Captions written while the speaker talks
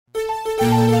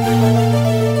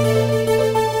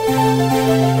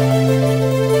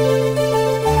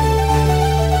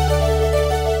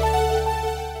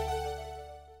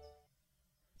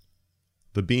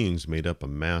beings made up a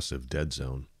massive dead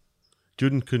zone.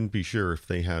 Juden couldn't be sure if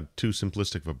they had too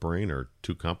simplistic of a brain or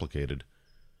too complicated.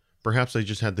 Perhaps they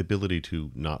just had the ability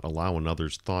to not allow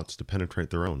another's thoughts to penetrate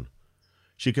their own.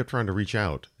 She kept trying to reach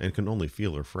out and could only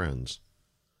feel her friends.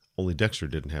 Only Dexter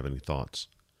didn't have any thoughts.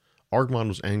 Argmon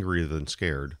was angrier than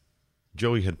scared.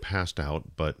 Joey had passed out,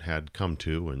 but had come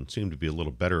to and seemed to be a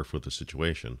little better for the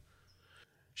situation.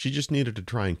 She just needed to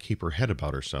try and keep her head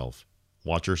about herself,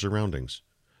 watch her surroundings,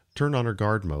 turn on her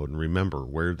guard mode and remember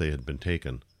where they had been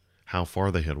taken, how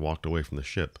far they had walked away from the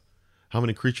ship, how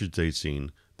many creatures they'd seen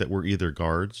that were either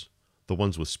guards, the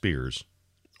ones with spears,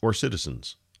 or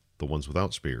citizens, the ones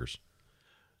without spears.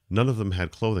 None of them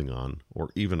had clothing on, or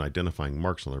even identifying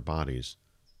marks on their bodies.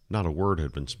 Not a word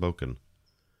had been spoken.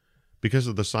 Because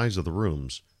of the size of the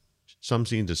rooms, some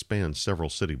seemed to span several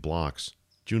city blocks,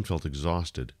 June felt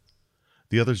exhausted.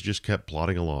 The others just kept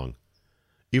plodding along.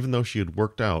 Even though she had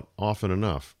worked out often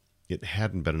enough, it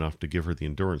hadn't been enough to give her the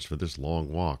endurance for this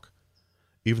long walk.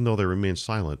 Even though they remained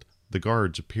silent, the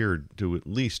guards appeared to at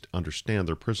least understand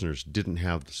their prisoners didn't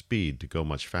have the speed to go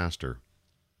much faster.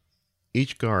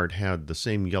 Each guard had the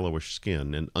same yellowish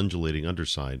skin and undulating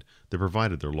underside that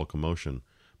provided their locomotion,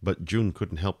 but June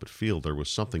couldn't help but feel there was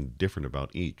something different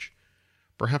about each.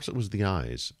 Perhaps it was the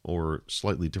eyes, or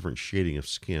slightly different shading of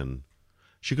skin.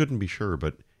 She couldn't be sure,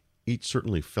 but each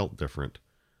certainly felt different.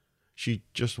 She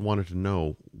just wanted to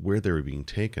know where they were being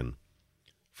taken.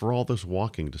 For all this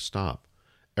walking to stop,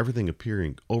 everything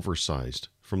appearing oversized,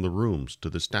 from the rooms to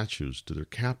the statues to their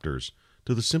captors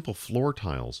to the simple floor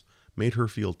tiles, made her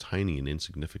feel tiny and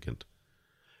insignificant.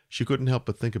 She couldn't help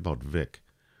but think about Vic.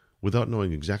 Without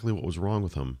knowing exactly what was wrong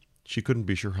with him, she couldn't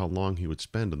be sure how long he would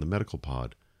spend in the medical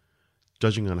pod.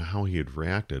 Judging on how he had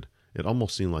reacted, it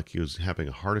almost seemed like he was having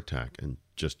a heart attack and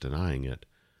just denying it.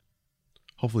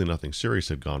 Hopefully nothing serious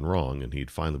had gone wrong and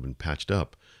he'd finally been patched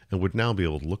up and would now be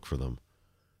able to look for them.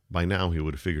 By now he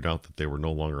would have figured out that they were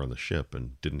no longer on the ship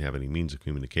and didn't have any means of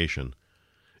communication.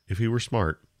 If he were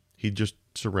smart, he'd just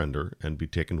surrender and be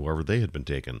taken wherever they had been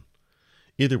taken.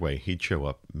 Either way, he'd show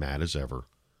up, mad as ever.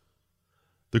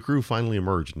 The crew finally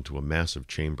emerged into a massive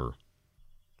chamber.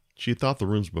 She thought the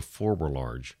rooms before were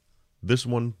large. This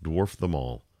one dwarfed them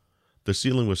all. The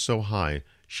ceiling was so high,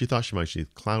 she thought she might see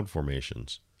cloud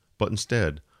formations, but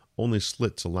instead, only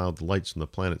slits allowed the lights from the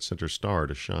planet's center star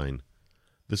to shine.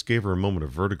 This gave her a moment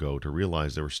of vertigo to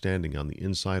realize they were standing on the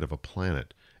inside of a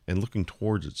planet and looking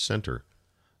towards its center.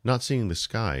 Not seeing the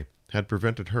sky had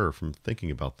prevented her from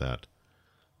thinking about that.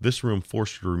 This room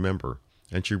forced her to remember,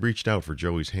 and she reached out for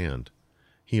Joey's hand.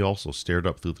 He also stared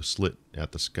up through the slit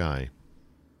at the sky.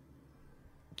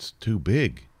 It's too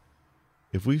big.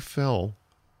 If we fell,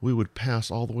 we would pass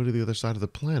all the way to the other side of the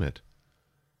planet.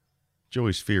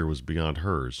 Joey's fear was beyond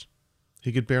hers.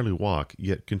 He could barely walk,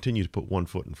 yet continued to put one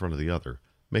foot in front of the other,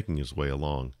 making his way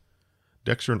along.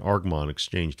 Dexter and Argmon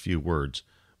exchanged few words,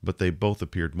 but they both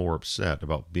appeared more upset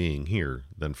about being here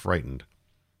than frightened.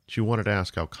 She wanted to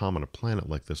ask how common a planet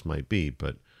like this might be,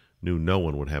 but knew no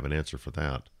one would have an answer for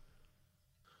that.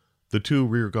 The two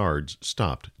rear guards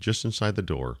stopped just inside the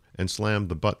door and slammed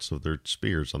the butts of their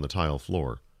spears on the tile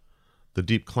floor. The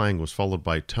deep clang was followed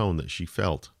by a tone that she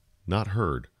felt, not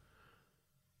heard.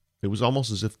 It was almost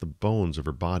as if the bones of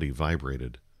her body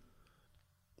vibrated.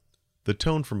 The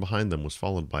tone from behind them was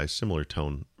followed by a similar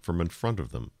tone from in front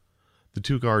of them. The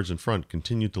two guards in front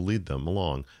continued to lead them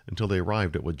along until they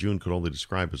arrived at what June could only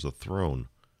describe as a throne.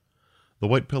 The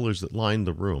white pillars that lined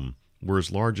the room were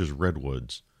as large as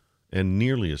redwoods, and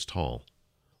nearly as tall.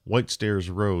 White stairs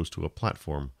rose to a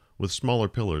platform with smaller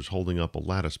pillars holding up a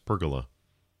lattice pergola.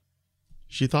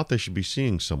 She thought they should be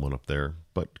seeing someone up there,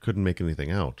 but couldn't make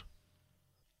anything out.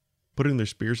 Putting their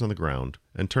spears on the ground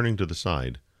and turning to the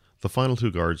side, the final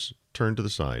two guards turned to the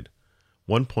side.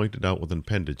 One pointed out with an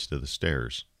appendage to the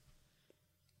stairs.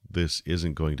 "This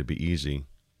isn't going to be easy,"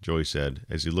 Joey said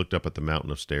as he looked up at the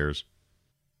mountain of stairs.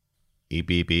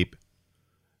 "Eep, eep, eep."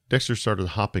 Dexter started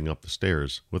hopping up the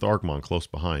stairs, with Argmon close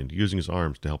behind, using his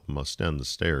arms to help him ascend the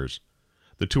stairs.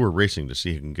 The two were racing to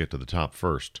see who can get to the top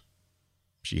first.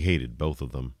 She hated both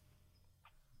of them.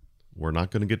 "We're not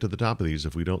going to get to the top of these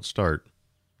if we don't start."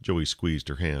 Joey squeezed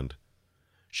her hand.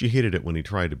 She hated it when he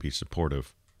tried to be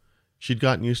supportive. She'd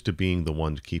gotten used to being the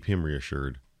one to keep him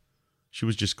reassured. She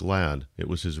was just glad it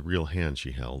was his real hand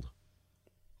she held.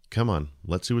 "Come on,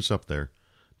 let's see what's up there.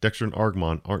 Dexter and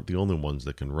Argmon aren't the only ones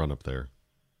that can run up there."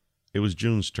 It was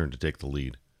June's turn to take the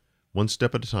lead. One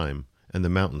step at a time, and the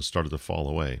mountains started to fall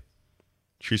away.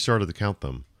 She started to count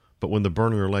them, but when the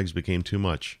burn in her legs became too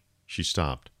much, she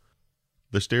stopped.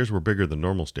 The stairs were bigger than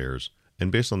normal stairs,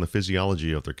 and based on the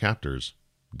physiology of their captors,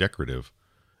 decorative.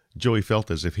 Joey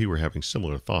felt as if he were having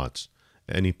similar thoughts,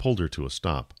 and he pulled her to a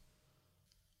stop.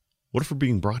 What if we're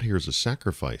being brought here as a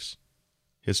sacrifice?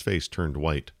 His face turned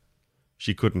white.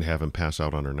 She couldn't have him pass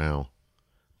out on her now.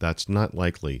 That's not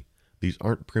likely. These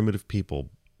aren't primitive people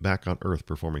back on Earth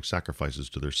performing sacrifices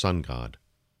to their sun god.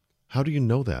 How do you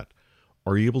know that?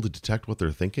 Are you able to detect what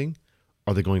they're thinking?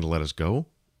 Are they going to let us go?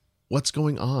 What's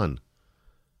going on?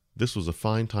 This was a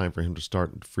fine time for him to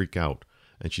start to freak out,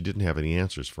 and she didn't have any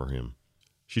answers for him.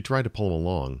 She tried to pull him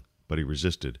along, but he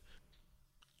resisted.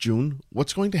 June,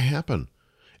 what's going to happen?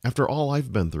 After all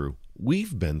I've been through,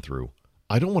 we've been through,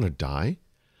 I don't want to die.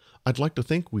 I'd like to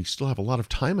think we still have a lot of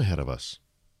time ahead of us.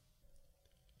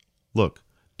 Look,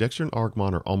 Dexter and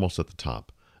Argmon are almost at the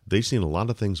top. They've seen a lot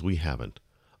of things we haven't.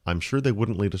 I'm sure they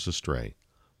wouldn't lead us astray.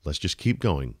 Let's just keep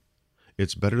going.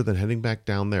 It's better than heading back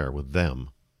down there with them.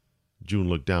 June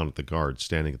looked down at the guards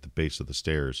standing at the base of the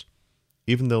stairs.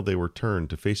 Even though they were turned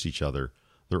to face each other,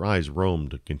 their eyes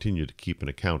roamed to continue to keep an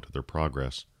account of their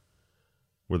progress.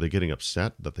 Were they getting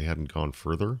upset that they hadn't gone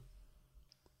further?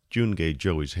 June gave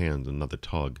Joey's hand another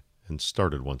tug and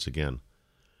started once again.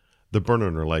 The burn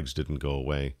on her legs didn't go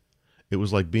away. It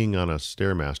was like being on a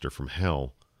stairmaster from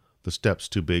hell, the steps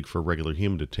too big for a regular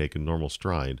human to take in normal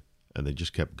stride, and they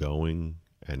just kept going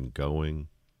and going.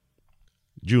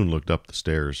 June looked up the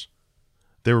stairs.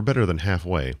 They were better than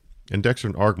halfway, and Dexter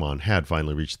and Argmon had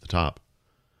finally reached the top.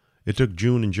 It took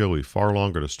June and Joey far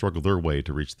longer to struggle their way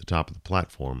to reach the top of the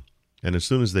platform, and as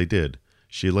soon as they did,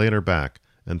 she lay on her back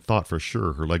and thought for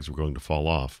sure her legs were going to fall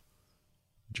off.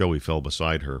 Joey fell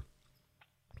beside her.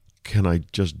 Can I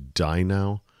just die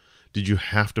now? Did you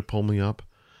have to pull me up?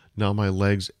 Now my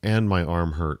legs and my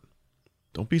arm hurt.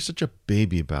 Don't be such a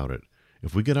baby about it.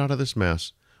 If we get out of this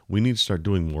mess, we need to start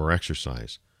doing more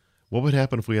exercise. What would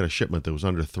happen if we had a shipment that was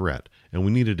under threat and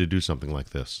we needed to do something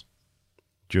like this?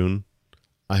 June,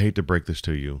 I hate to break this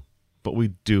to you, but we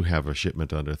do have a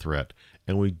shipment under threat,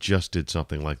 and we just did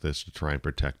something like this to try and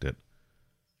protect it.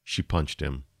 She punched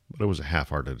him, but it was a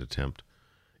half-hearted attempt.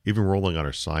 Even rolling on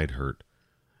her side hurt.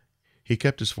 He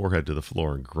kept his forehead to the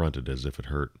floor and grunted as if it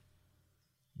hurt.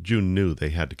 June knew they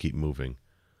had to keep moving.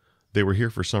 They were here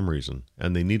for some reason,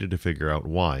 and they needed to figure out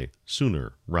why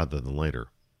sooner rather than later.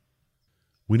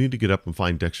 We need to get up and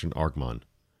find Dexter and Argmon.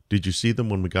 Did you see them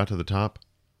when we got to the top?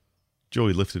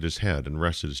 Joey lifted his head and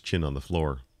rested his chin on the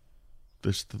floor.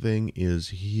 This thing is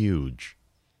huge.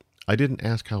 I didn't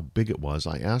ask how big it was.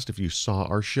 I asked if you saw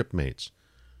our shipmates.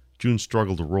 June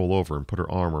struggled to roll over and put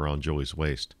her arm around Joey's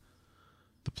waist.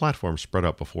 The platform spread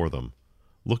out before them.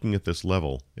 Looking at this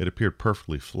level, it appeared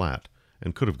perfectly flat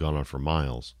and could have gone on for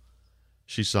miles.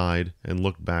 She sighed and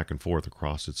looked back and forth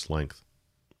across its length.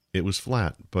 It was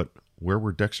flat, but where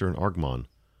were Dexter and Argmon?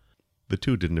 The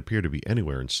two didn't appear to be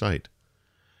anywhere in sight.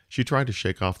 She tried to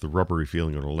shake off the rubbery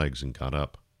feeling on her legs and got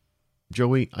up.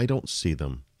 Joey, I don't see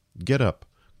them. Get up.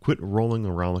 Quit rolling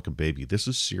around like a baby. This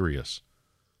is serious.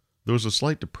 There was a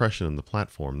slight depression in the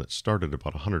platform that started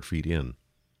about 100 feet in.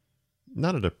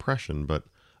 Not a depression, but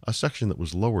a section that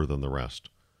was lower than the rest.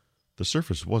 The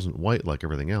surface wasn't white like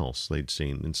everything else they'd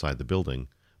seen inside the building,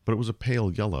 but it was a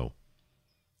pale yellow.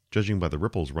 Judging by the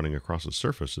ripples running across the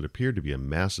surface, it appeared to be a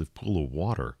massive pool of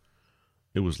water.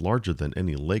 It was larger than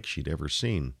any lake she'd ever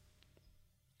seen.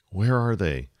 Where are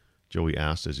they? Joey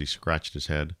asked as he scratched his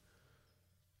head.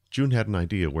 June had an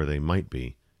idea where they might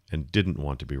be, and didn't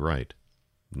want to be right.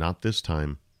 Not this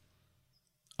time.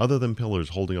 Other than pillars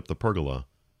holding up the pergola,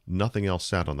 nothing else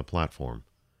sat on the platform.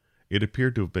 It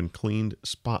appeared to have been cleaned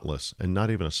spotless, and not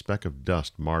even a speck of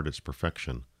dust marred its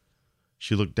perfection.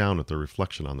 She looked down at the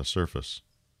reflection on the surface.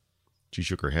 She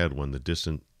shook her head when the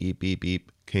distant eep, eep,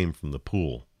 eep came from the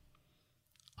pool.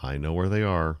 I know where they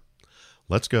are.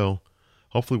 Let's go.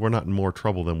 Hopefully we're not in more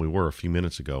trouble than we were a few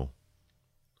minutes ago.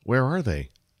 Where are they?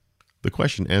 The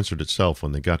question answered itself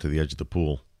when they got to the edge of the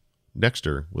pool.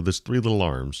 Dexter, with his 3 little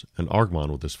arms, and Argmon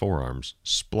with his 4 arms,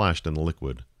 splashed in the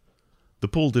liquid. The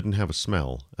pool didn't have a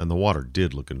smell, and the water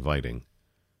did look inviting.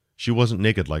 She wasn't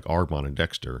naked like Argmon and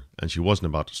Dexter, and she wasn't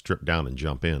about to strip down and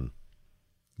jump in.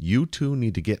 You two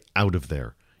need to get out of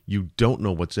there. You don't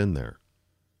know what's in there.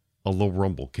 A low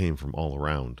rumble came from all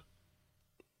around.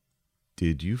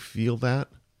 Did you feel that?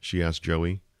 She asked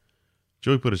Joey.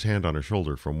 Joey put his hand on her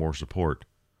shoulder for more support.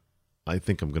 I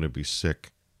think I'm going to be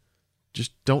sick.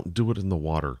 Just don't do it in the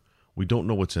water. We don't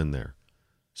know what's in there.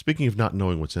 Speaking of not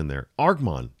knowing what's in there,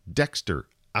 Argmon, Dexter,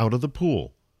 out of the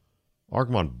pool.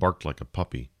 Argmon barked like a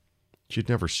puppy. She had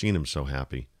never seen him so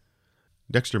happy.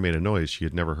 Dexter made a noise she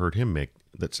had never heard him make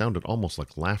that sounded almost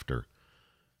like laughter.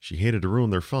 She hated to ruin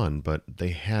their fun, but they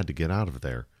had to get out of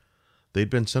there. They'd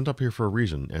been sent up here for a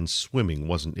reason, and swimming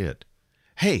wasn't it.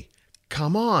 Hey,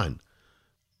 come on!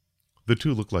 The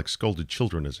two looked like scolded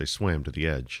children as they swam to the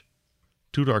edge.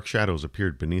 Two dark shadows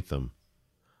appeared beneath them.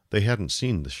 They hadn't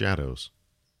seen the shadows.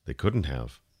 They couldn't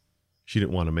have. She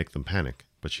didn't want to make them panic,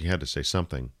 but she had to say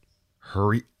something.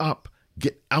 "Hurry up!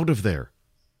 Get out of there!"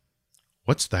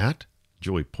 "What's that?"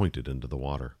 Joey pointed into the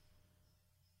water.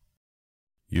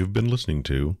 You've been listening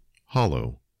to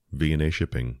Hollow, V&A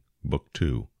Shipping, Book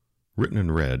 2, written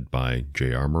and read by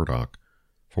J.R. Murdoch.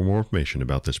 For more information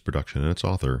about this production and its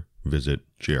author, visit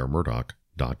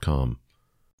jrmurdoch.com.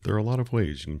 There are a lot of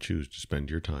ways you can choose to spend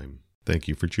your time. Thank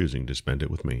you for choosing to spend it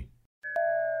with me.